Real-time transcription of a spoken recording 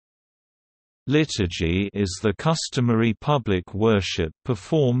Liturgy is the customary public worship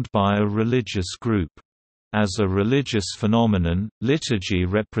performed by a religious group. As a religious phenomenon, liturgy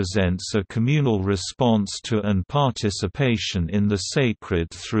represents a communal response to and participation in the sacred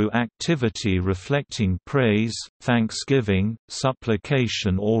through activity reflecting praise, thanksgiving,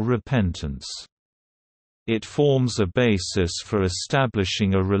 supplication or repentance. It forms a basis for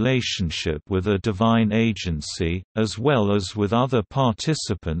establishing a relationship with a divine agency, as well as with other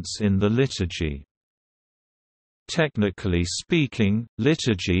participants in the liturgy. Technically speaking,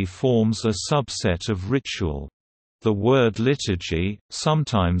 liturgy forms a subset of ritual. The word liturgy,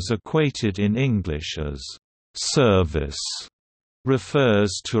 sometimes equated in English as service,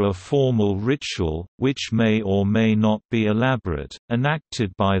 refers to a formal ritual, which may or may not be elaborate,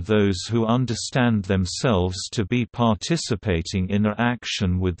 enacted by those who understand themselves to be participating in an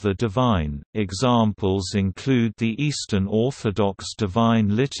action with the divine. Examples include the Eastern Orthodox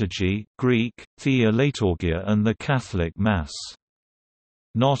Divine Liturgy, Greek, Thea Liturgia, and the Catholic Mass.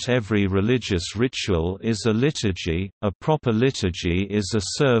 Not every religious ritual is a liturgy. A proper liturgy is a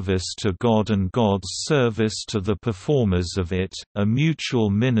service to God and God's service to the performers of it, a mutual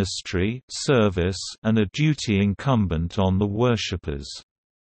ministry service, and a duty incumbent on the worshippers.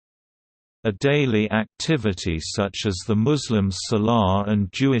 A daily activity such as the Muslim salah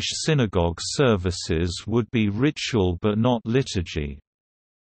and Jewish synagogue services would be ritual but not liturgy.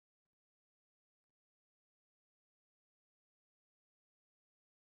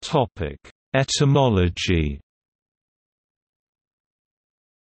 Etymology.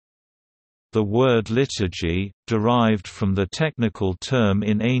 The word liturgy, derived from the technical term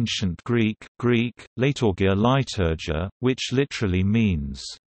in ancient Greek, liturgia liturgia, which literally means,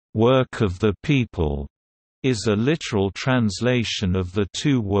 "work of the people", is a literal translation of the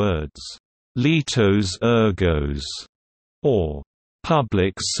two words, litos ergos, or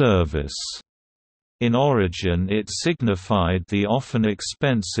public service. In origin it signified the often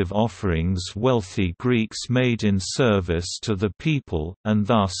expensive offerings wealthy Greeks made in service to the people, and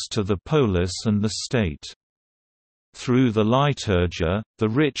thus to the polis and the state. Through the liturgia, the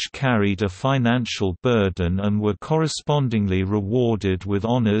rich carried a financial burden and were correspondingly rewarded with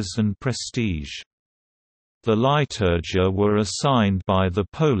honors and prestige. The liturgia were assigned by the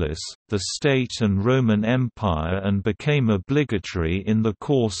polis, the state and Roman Empire, and became obligatory in the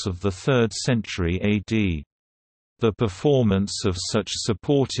course of the 3rd century AD. The performance of such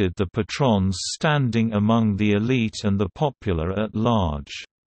supported the patrons standing among the elite and the popular at large.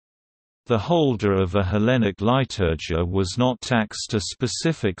 The holder of a Hellenic liturgia was not taxed a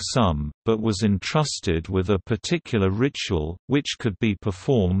specific sum, but was entrusted with a particular ritual, which could be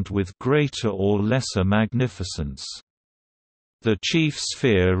performed with greater or lesser magnificence. The chief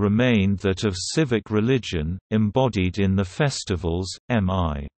sphere remained that of civic religion, embodied in the festivals.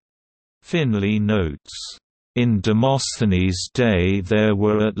 M.I. Finlay notes, "In Demosthenes' day there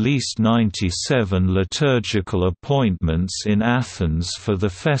were at least 97 liturgical appointments in Athens for the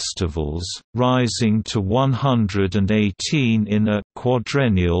festivals, rising to 118 in a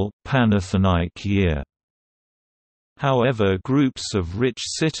quadrennial Panathenaic year." However, groups of rich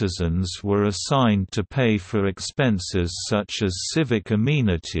citizens were assigned to pay for expenses such as civic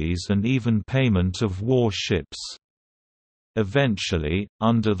amenities and even payment of war ships. Eventually,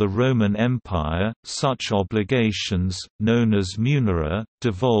 under the Roman Empire, such obligations, known as munera,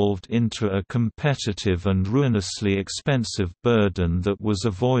 devolved into a competitive and ruinously expensive burden that was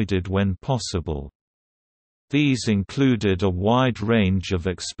avoided when possible. These included a wide range of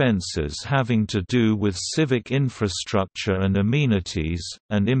expenses having to do with civic infrastructure and amenities,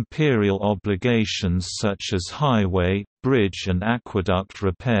 and imperial obligations such as highway, bridge and aqueduct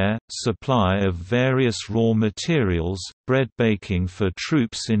repair, supply of various raw materials, bread baking for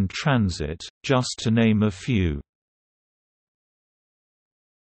troops in transit, just to name a few.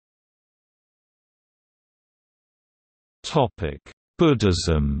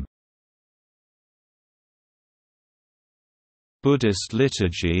 Buddhism. Buddhist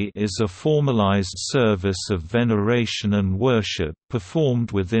liturgy is a formalized service of veneration and worship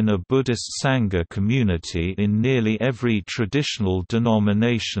performed within a Buddhist Sangha community in nearly every traditional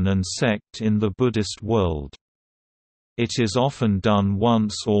denomination and sect in the Buddhist world. It is often done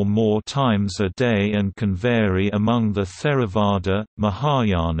once or more times a day and can vary among the Theravada,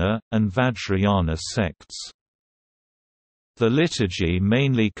 Mahayana, and Vajrayana sects. The liturgy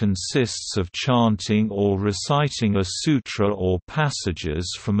mainly consists of chanting or reciting a sutra or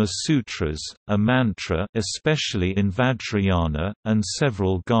passages from a sutras, a mantra especially in Vajrayana, and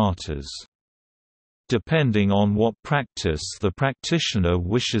several gathas. Depending on what practice the practitioner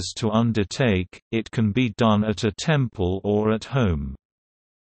wishes to undertake, it can be done at a temple or at home.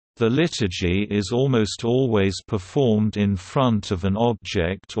 The liturgy is almost always performed in front of an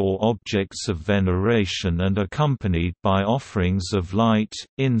object or objects of veneration and accompanied by offerings of light,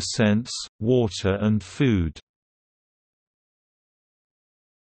 incense, water and food.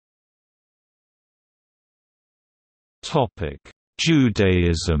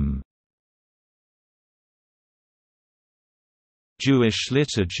 Judaism. Jewish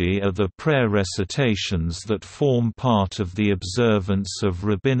liturgy are the prayer recitations that form part of the observance of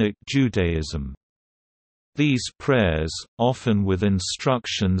Rabbinic Judaism. These prayers, often with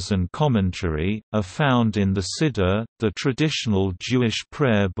instructions and commentary, are found in the Siddur, the traditional Jewish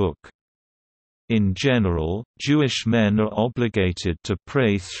prayer book. In general, Jewish men are obligated to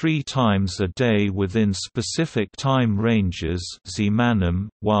pray 3 times a day within specific time ranges zimanim,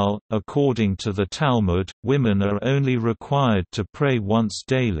 while, according to the Talmud, women are only required to pray once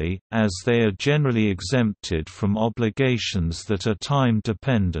daily, as they are generally exempted from obligations that are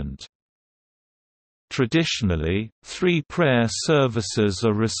time-dependent. Traditionally, 3 prayer services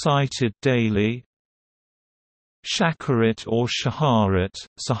are recited daily: Shacharit or Shaharit,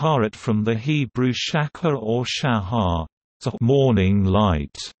 Saharit from the Hebrew Shachar or Shahar, the morning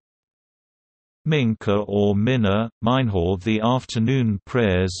light. Mincha or Minna, Minhor, the afternoon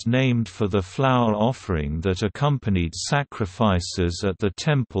prayers named for the flour offering that accompanied sacrifices at the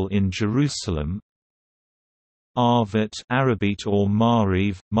temple in Jerusalem. Arvit, Arabit or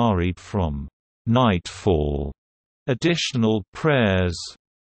Mariv, Marib from nightfall, additional prayers.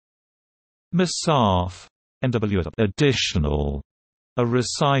 Musaf and additional are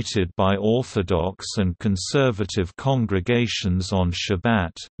recited by Orthodox and conservative congregations on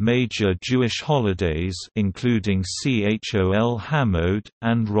Shabbat, major Jewish holidays including Chol Hamoed,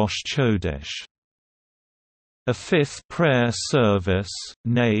 and Rosh Chodesh. A 5th prayer service,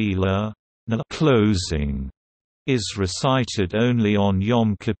 Ne'ilah, closing, is recited only on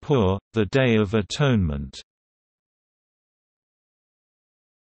Yom Kippur, the Day of Atonement.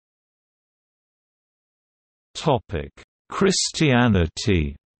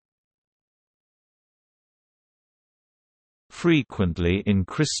 Christianity. Frequently in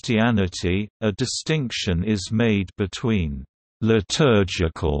Christianity, a distinction is made between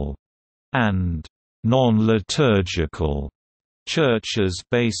liturgical and non-liturgical churches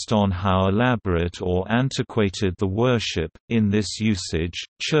based on how elaborate or antiquated the worship. In this usage,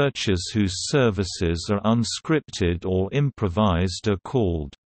 churches whose services are unscripted or improvised are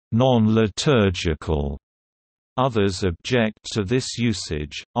called non-liturgical. Others object to this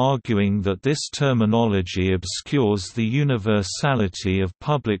usage, arguing that this terminology obscures the universality of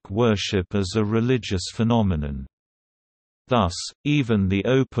public worship as a religious phenomenon. Thus, even the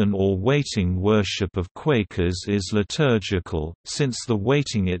open or waiting worship of Quakers is liturgical, since the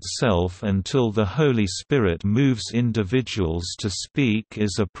waiting itself until the Holy Spirit moves individuals to speak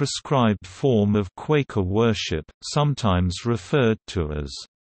is a prescribed form of Quaker worship, sometimes referred to as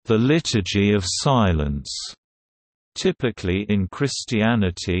the Liturgy of Silence. Typically in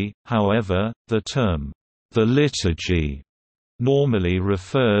Christianity, however, the term, the liturgy, normally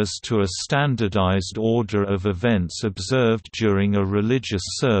refers to a standardized order of events observed during a religious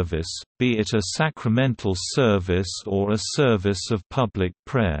service, be it a sacramental service or a service of public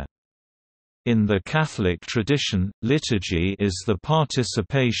prayer. In the Catholic tradition, liturgy is the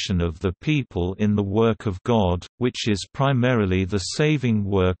participation of the people in the work of God, which is primarily the saving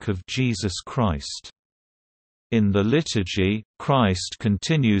work of Jesus Christ. In the liturgy, Christ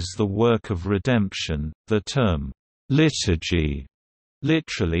continues the work of redemption. The term, liturgy,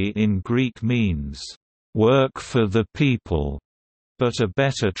 literally in Greek means, work for the people, but a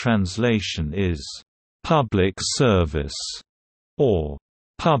better translation is, public service, or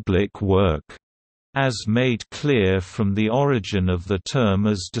public work, as made clear from the origin of the term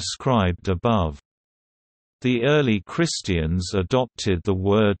as described above. The early Christians adopted the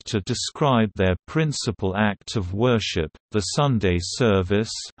word to describe their principal act of worship, the Sunday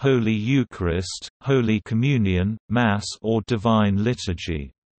service, Holy Eucharist, Holy Communion, Mass or Divine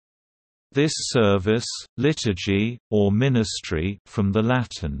Liturgy. This service, liturgy, or ministry from the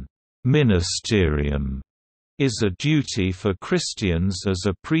Latin, ministerium, is a duty for Christians as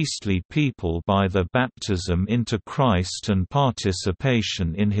a priestly people by their baptism into Christ and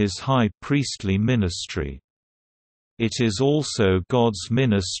participation in his high priestly ministry. It is also God's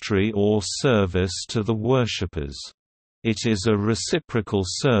ministry or service to the worshippers. It is a reciprocal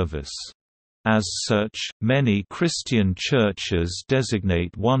service. As such, many Christian churches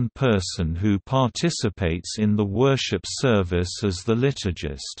designate one person who participates in the worship service as the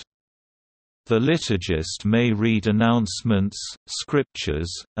liturgist. The liturgist may read announcements,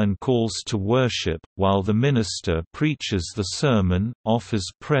 scriptures, and calls to worship, while the minister preaches the sermon, offers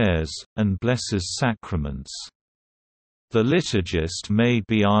prayers, and blesses sacraments. The liturgist may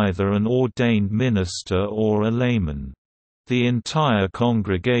be either an ordained minister or a layman. The entire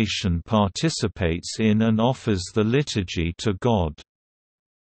congregation participates in and offers the liturgy to God.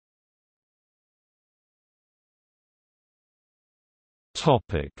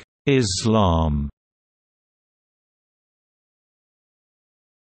 Islam.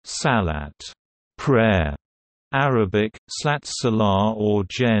 Salat, prayer, Arabic, slat salah or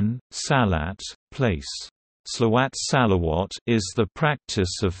jen, salat, place. Salawat salawat is the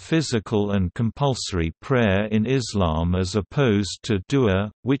practice of physical and compulsory prayer in Islam as opposed to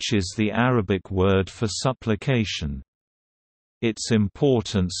dua, which is the Arabic word for supplication. Its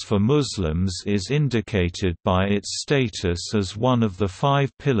importance for Muslims is indicated by its status as one of the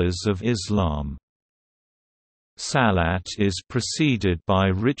 5 pillars of Islam. Salat is preceded by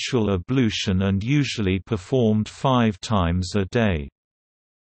ritual ablution and usually performed 5 times a day.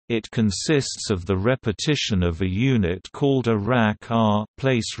 It consists of the repetition of a unit called a rak'ah,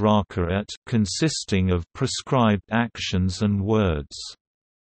 place raka'at, consisting of prescribed actions and words.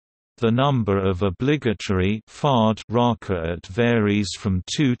 The number of obligatory fard raka'at varies from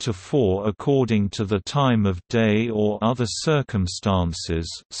 2 to 4 according to the time of day or other circumstances,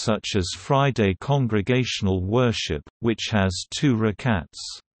 such as Friday congregational worship, which has 2 rakats.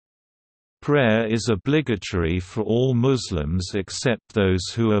 Prayer is obligatory for all Muslims except those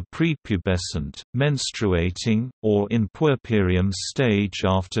who are prepubescent, menstruating, or in puerperium stage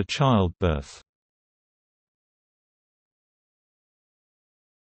after childbirth.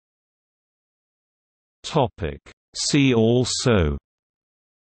 See also: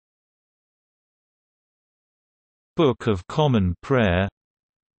 Book of Common Prayer,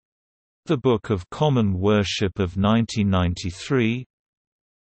 The Book of Common Worship of 1993,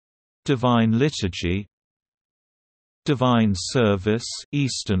 Divine Liturgy, Divine Service,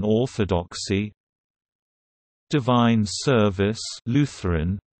 Eastern Orthodoxy, Divine Service,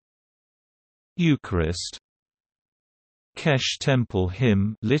 Lutheran, Eucharist, Kesh Temple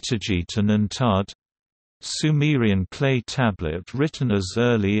Hymn, Liturgy to Nantud, Sumerian clay tablet written as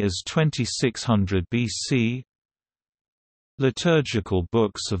early as 2600 BC, Liturgical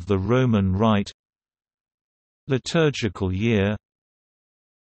books of the Roman Rite, Liturgical year,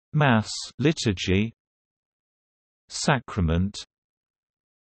 Mass, liturgy, Sacrament,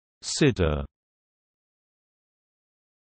 Siddur.